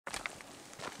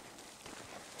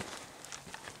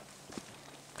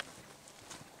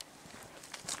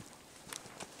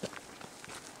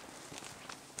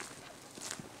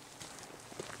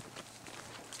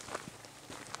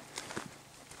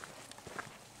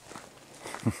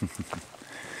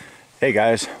Hey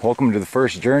guys, welcome to the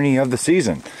first journey of the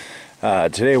season.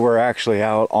 Today we're actually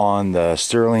out on the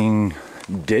Sterling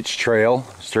Ditch Trail,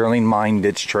 Sterling Mine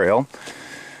Ditch Trail.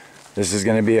 This is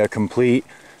going to be a complete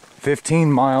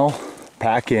 15-mile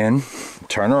pack in,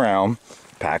 turn around,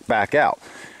 pack back out.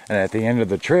 And at the end of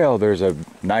the trail, there's a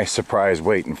nice surprise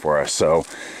waiting for us. So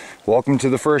welcome to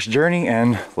the first journey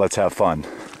and let's have fun.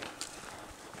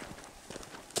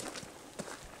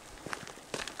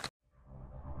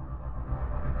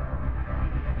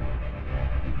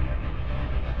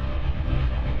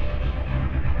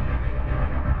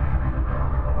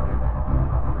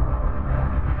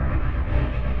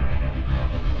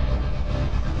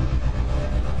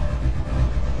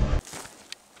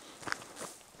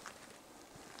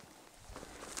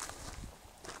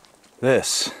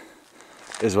 This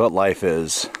is what life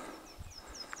is.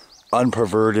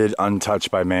 Unperverted, untouched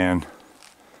by man.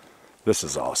 This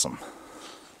is awesome.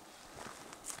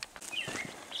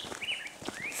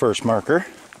 First marker.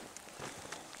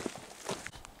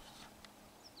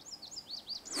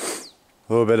 A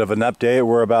little bit of an update.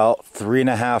 We're about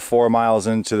 3.5, 4 miles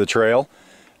into the trail.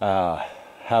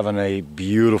 Having a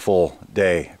beautiful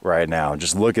day right now.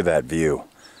 Just look at that view.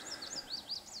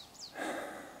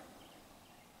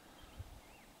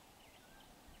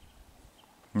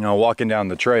 You know, walking down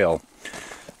the trail,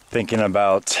 thinking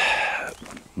about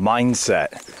mindset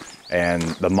and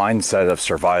the mindset of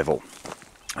survival.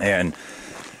 And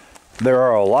there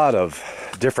are a lot of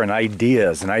different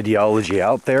ideas and ideology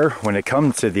out there when it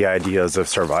comes to the ideas of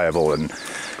survival. And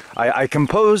I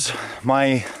compose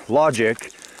my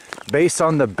logic based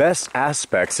on the best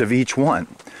aspects of each one.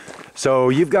 So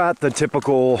you've got the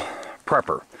typical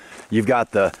prepper. You've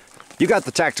got the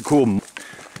tactical.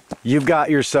 You've got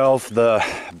yourself the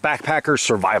backpacker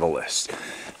survivalist.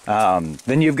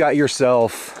 Then you've got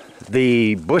yourself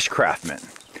the bushcraftman.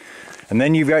 And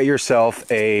then you've got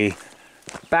yourself a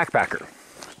backpacker,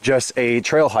 just a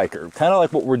trail hiker, kind of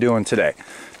like what we're doing today.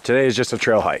 Today is just a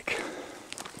trail hike.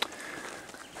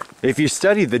 If you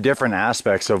study the different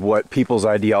aspects of what people's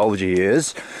ideology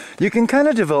is, you can kind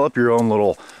of develop your own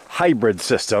little hybrid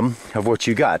system of what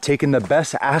you got, taking the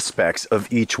best aspects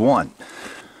of each one.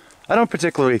 I don't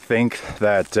particularly think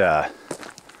that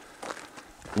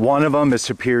one of them is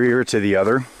superior to the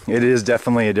other. It is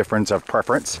definitely a difference of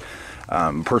preference,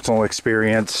 personal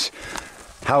experience,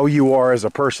 how you are as a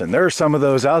person. There are some of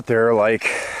those out there, like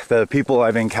the people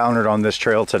I've encountered on this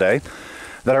trail today,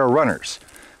 that are runners.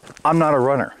 I'm not a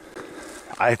runner.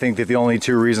 I think that the only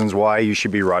two reasons why you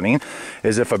should be running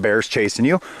is if a bear's chasing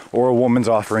you or a woman's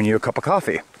offering you a cup of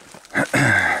coffee.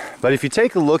 But if you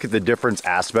take a look at the different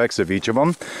aspects of each of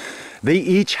them, they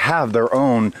each have their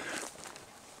own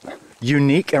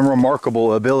unique and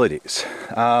remarkable abilities.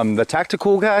 The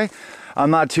tactical guy, I'm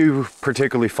not too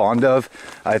particularly fond of.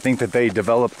 I think that they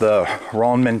develop the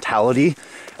wrong mentality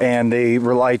and they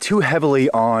rely too heavily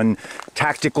on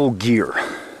tactical gear.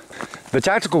 The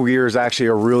tactical gear is actually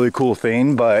a really cool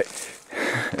thing, but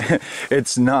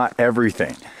it's not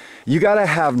everything. You gotta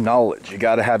have knowledge, you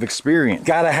gotta have experience, you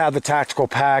gotta have the tactical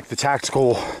pack, the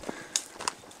tactical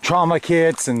trauma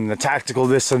kits, and the tactical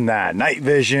this and that, night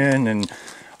vision, and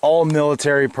all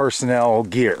military personnel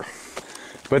gear.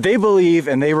 But they believe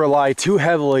and they rely too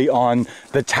heavily on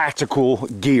the tactical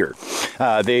gear.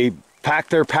 They pack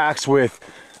their packs with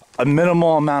a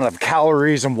minimal amount of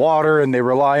calories and water, and they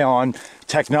rely on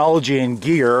technology and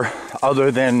gear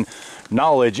other than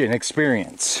knowledge and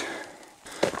experience.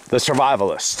 The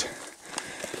survivalist.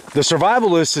 The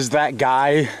survivalist is that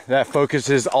guy that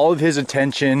focuses all of his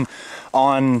attention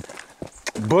on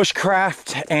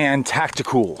bushcraft and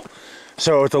tactical.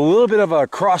 So it's a little bit of a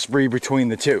crossbreed between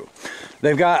the two.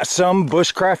 They've got some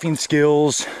bushcrafting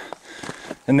skills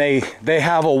and they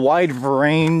have a wide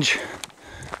range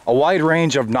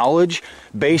of knowledge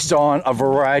based on a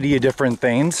variety of different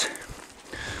things.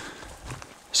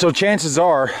 So chances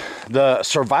are the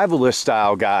survivalist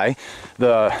style guy,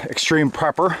 the extreme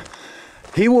prepper,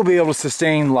 he will be able to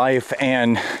sustain life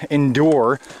and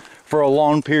endure for a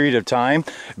long period of time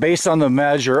based on the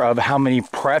measure of how many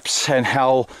preps and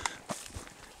how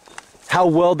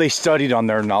well they studied on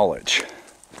their knowledge.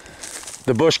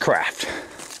 The bushcraft.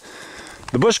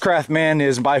 The bushcraft man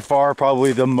is by far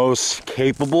probably the most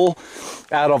capable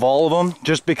out of all of them,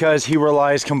 just because he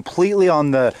relies completely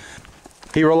on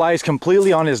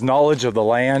his knowledge of the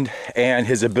land and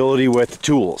his ability with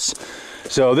tools.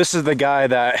 So this is the guy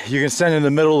that you can send in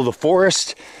the middle of the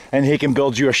forest and he can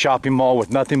build you a shopping mall with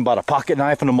nothing but a pocket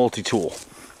knife and a multi-tool.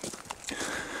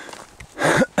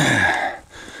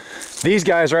 These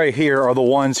guys right here are the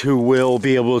ones who will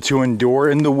be able to endure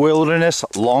in the wilderness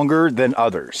longer than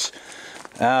others.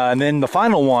 And then the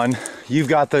final one, you've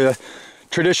got the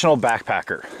traditional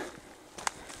backpacker.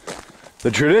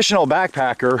 The traditional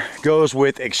backpacker goes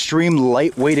with extreme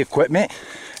lightweight equipment,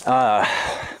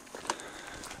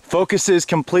 focuses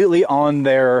completely on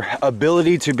their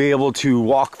ability to be able to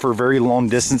walk for very long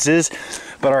distances,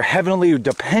 but are heavily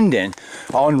dependent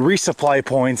on resupply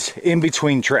points in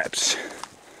between trips.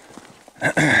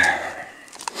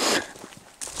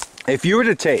 If you were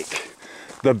to take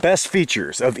the best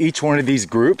features of each one of these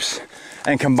groups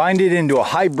and combine it into a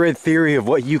hybrid theory of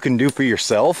what you can do for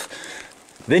yourself,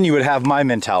 then you would have my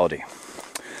mentality.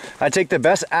 I take the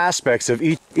best aspects of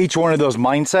each one of those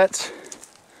mindsets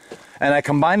and I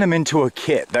combine them into a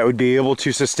kit that would be able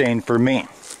to sustain for me.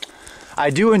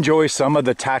 I do enjoy some of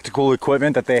the tactical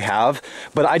equipment that they have,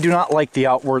 but I do not like the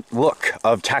outward look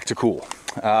of tactical.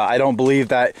 I don't believe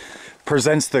that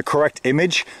presents the correct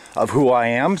image of who I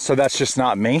am, so that's just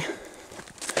not me.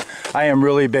 I am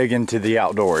really big into the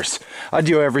outdoors. I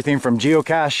do everything from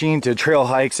geocaching to trail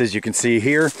hikes, as you can see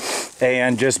here,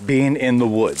 and just being in the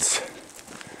woods.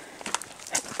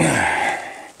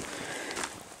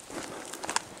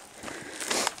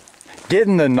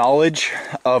 Getting the knowledge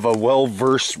of a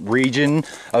well-versed region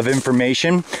of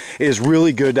information is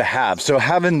really good to have. So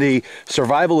having the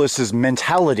survivalist's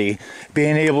mentality,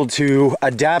 being able to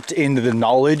adapt into the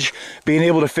knowledge, being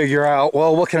able to figure out,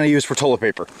 well, what can I use for toilet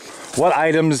paper? What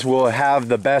items will have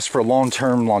the best for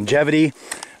long-term longevity,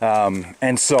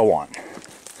 and so on.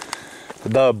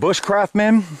 The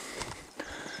bushcraftman,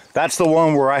 that's the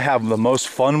one where I have the most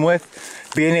fun with.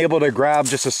 Being able to grab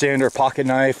just a standard pocket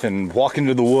knife and walk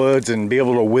into the woods and be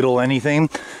able to whittle anything,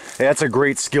 that's a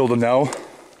great skill to know.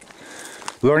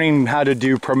 Learning how to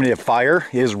do primitive fire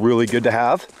is really good to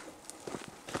have.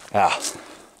 Ah,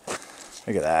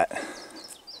 look at that.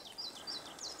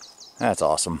 That's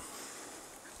awesome.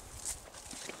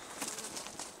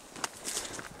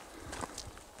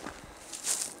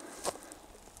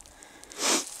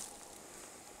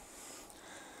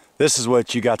 This is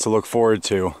what you got to look forward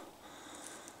to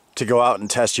go out and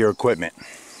test your equipment.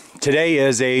 Today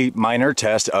is a minor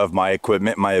test of my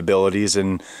equipment, my abilities,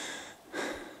 and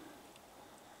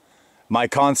my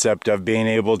concept of being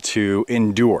able to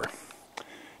endure.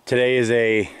 Today is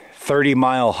a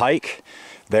 30-mile hike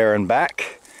there and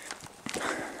back.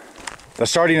 The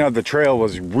starting of the trail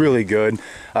was really good.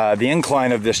 The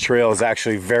incline of this trail is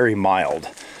actually very mild.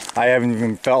 I haven't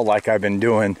even felt like I've been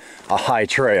doing a high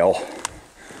trail.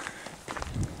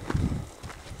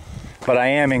 But I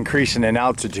am increasing in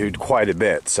altitude quite a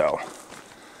bit, so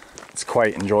it's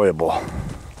quite enjoyable.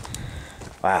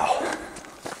 Wow.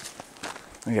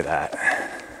 Look at that.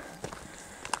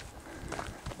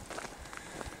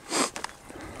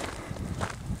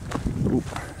 Oop.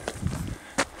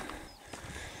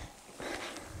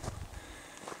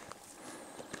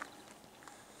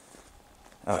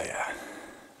 Oh yeah.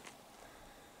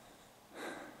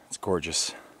 It's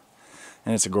gorgeous.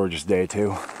 And it's a gorgeous day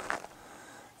too.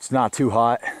 It's not too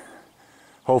hot.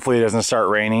 Hopefully it doesn't start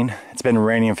raining. It's been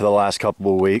raining for the last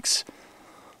couple of weeks.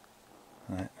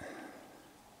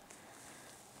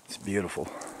 It's beautiful.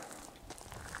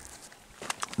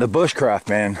 The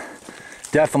bushcraftman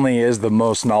definitely is the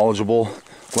most knowledgeable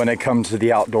when it comes to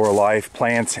the outdoor life,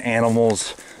 plants,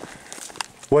 animals,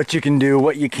 what you can do,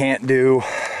 what you can't do,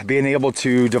 being able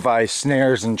to devise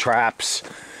snares and traps,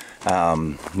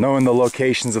 knowing the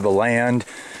locations of the land.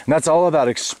 And that's all about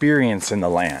experience in the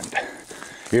land.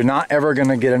 You're not ever going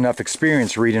to get enough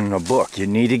experience reading a book. You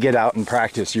need to get out and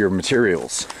practice your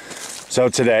materials. So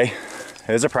today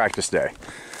is a practice day.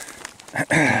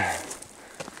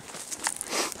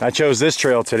 I chose this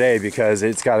trail today because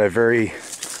it's got a very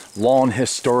long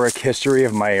historic history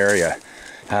of my area.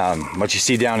 What you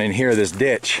see down in here, this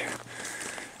ditch,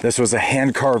 this was a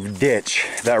hand-carved ditch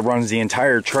that runs the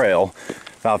entire trail,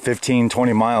 about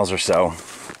 15-20 miles or so.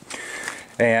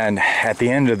 And at the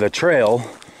end of the trail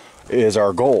is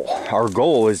our goal. Our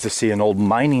goal is to see an old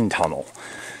mining tunnel.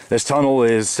 This tunnel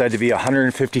is said to be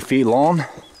 150 feet long,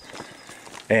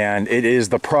 and it is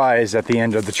the prize at the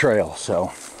end of the trail.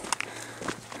 So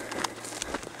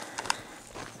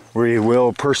we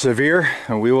will persevere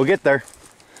and we will get there.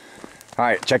 All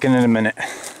right, check in a minute.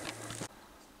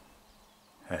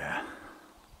 Yeah.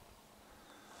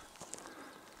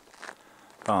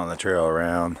 Following the trail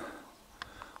around.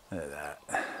 Look at that.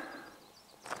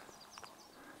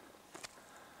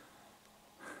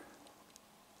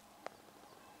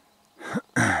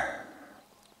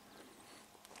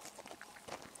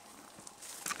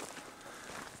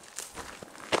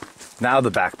 Now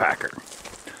the backpacker.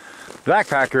 The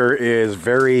backpacker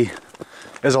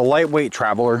is a lightweight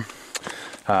traveler.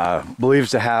 Believes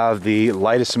to have the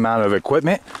lightest amount of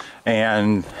equipment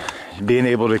and being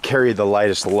able to carry the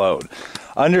lightest load.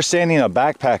 Understanding a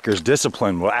backpacker's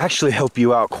discipline will actually help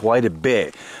you out quite a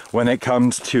bit when it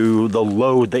comes to the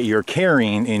load that you're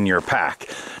carrying in your pack,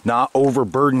 not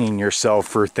overburdening yourself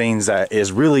for things that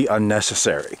is really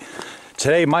unnecessary.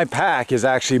 Today my pack is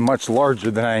actually much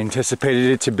larger than I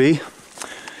anticipated it to be.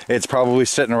 It's probably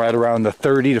sitting right around the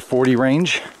 30 to 40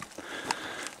 range,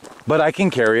 but I can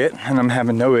carry it and I'm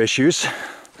having no issues.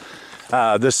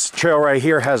 This trail right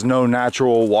here has no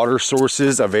natural water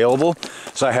sources available,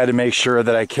 so I had to make sure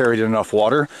that I carried enough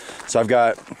water. So I've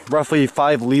got roughly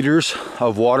 5 liters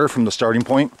of water from the starting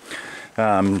point,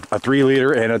 a 3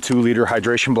 liter and a 2 liter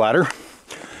hydration bladder.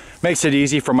 Makes it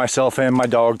easy for myself and my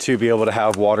dog to be able to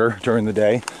have water during the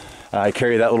day. I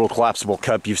carry that little collapsible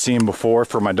cup you've seen before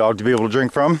for my dog to be able to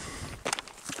drink from.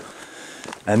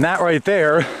 And that right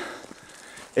there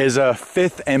is a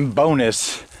 5th and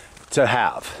bonus to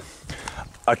have.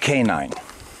 A canine.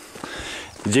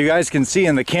 As you guys can see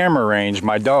in the camera range,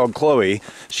 my dog Chloe,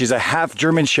 she's a half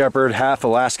German Shepherd, half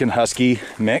Alaskan Husky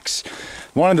mix.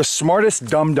 One of the smartest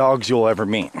dumb dogs you'll ever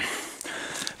meet.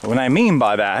 What I mean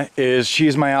by that is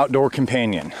she's my outdoor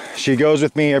companion. She goes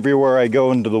with me everywhere I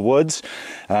go into the woods.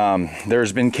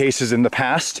 There's been cases in the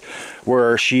past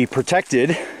where she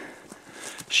protected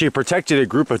a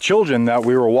group of children that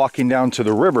we were walking down to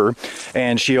the river,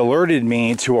 and she alerted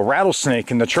me to a rattlesnake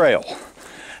in the trail.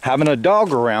 Having a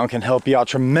dog around can help you out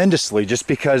tremendously, just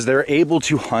because they're able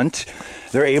to hunt,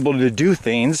 they're able to do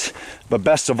things, but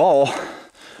best of all,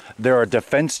 they're a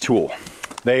defense tool.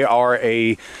 They are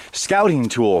a scouting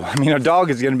tool. I mean, a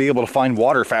dog is going to be able to find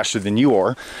water faster than you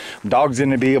are. A dog's going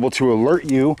to be able to alert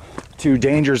you to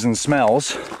dangers and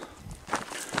smells.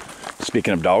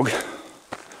 Speaking of dog.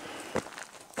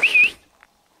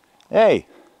 Hey.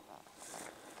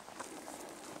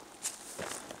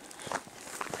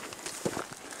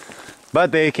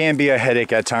 But they can be a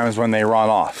headache at times when they run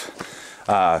off.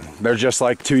 They're just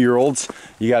like 2-year-olds.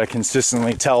 You got to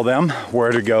consistently tell them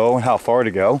where to go and how far to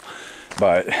go.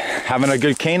 But having a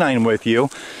good canine with you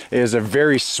is a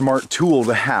very smart tool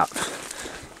to have.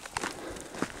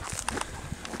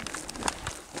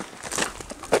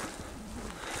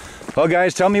 Well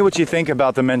guys, tell me what you think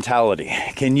about the mentality.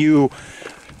 Can you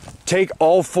take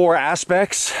all 4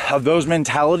 aspects of those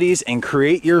mentalities and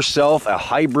create yourself a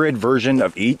hybrid version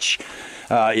of each?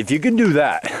 If you can do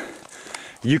that,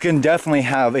 you can definitely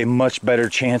have a much better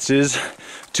chances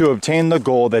to obtain the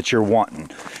goal that you're wanting.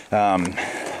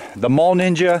 The Mall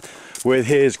Ninja, with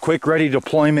his quick ready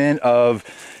deployment of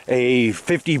a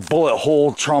 50 bullet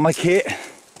hole trauma kit,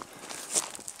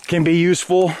 can be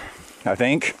useful, I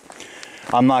think.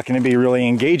 I'm not going to be really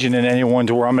engaging in anyone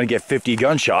to where I'm going to get 50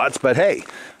 gunshots, but hey,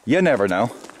 you never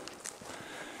know.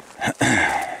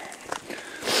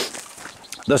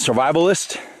 The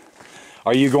survivalist,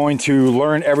 are you going to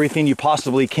learn everything you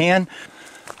possibly can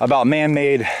about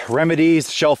man-made remedies,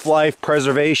 shelf life,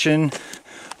 preservation,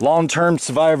 long-term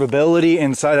survivability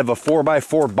inside of a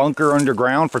 4x4 bunker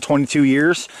underground for 22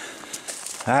 years?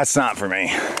 That's not for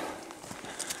me.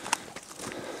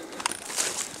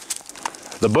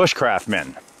 The bushcraft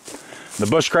men. The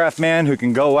bushcraft man who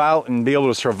can go out and be able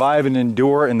to survive and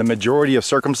endure in the majority of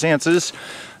circumstances.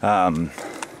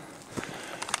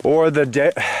 Or the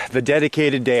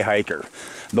dedicated day hiker.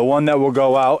 The one that will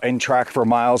go out and trek for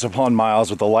miles upon miles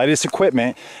with the lightest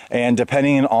equipment and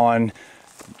depending on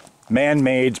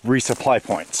man-made resupply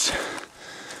points.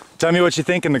 Tell me what you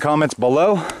think in the comments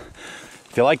below.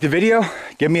 If you liked the video,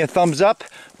 give me a thumbs up,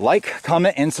 like,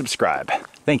 comment, and subscribe.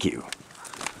 Thank you.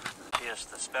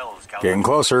 Getting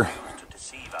closer.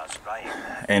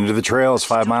 End of the trail is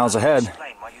 5 miles ahead.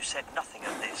 Why you said nothing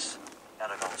of this,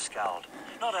 Aragorn scowled.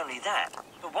 Not only that,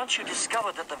 but once you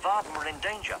discovered that the Varden were in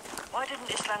danger, why didn't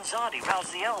Islanzadi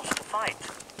rouse the elves to fight?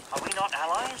 Are we not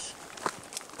allies?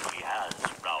 He has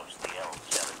roused the elves,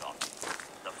 Aragorn.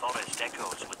 The forest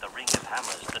echoes with the ring of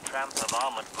hammers, the tramp of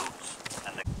armored boots,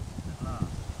 and the...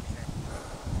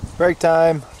 Break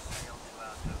time.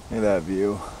 Look at that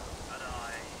view.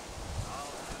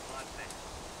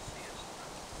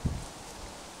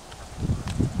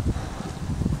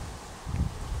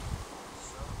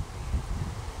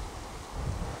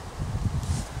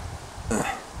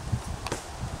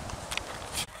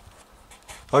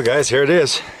 Well guys, here it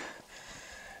is.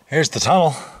 Here's the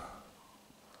tunnel.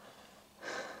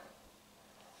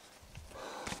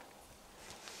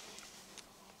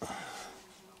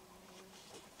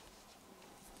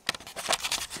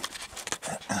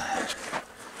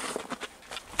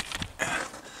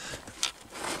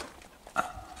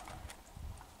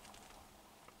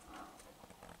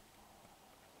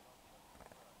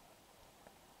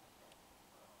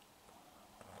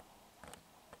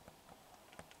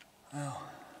 Well,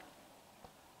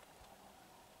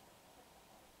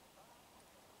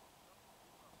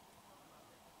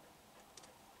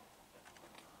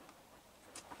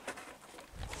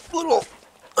 little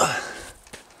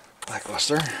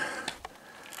lackluster,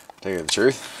 tell you the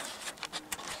truth.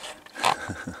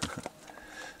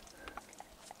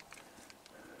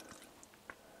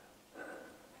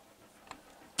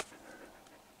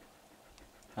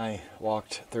 I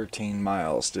walked 13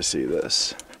 miles to see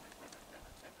this.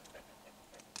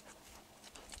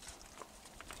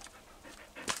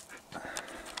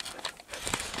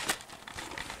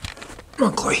 Come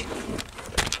on, Chloe.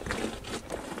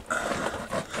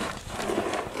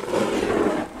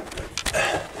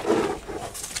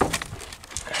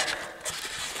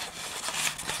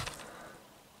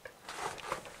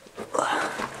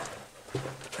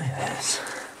 Look at this.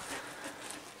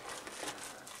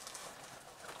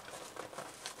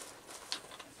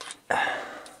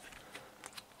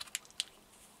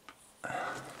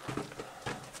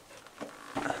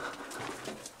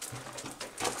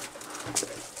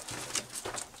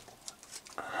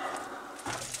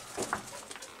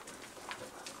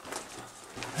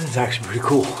 This is actually pretty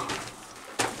cool.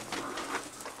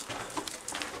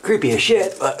 Creepy as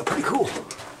shit, but pretty cool.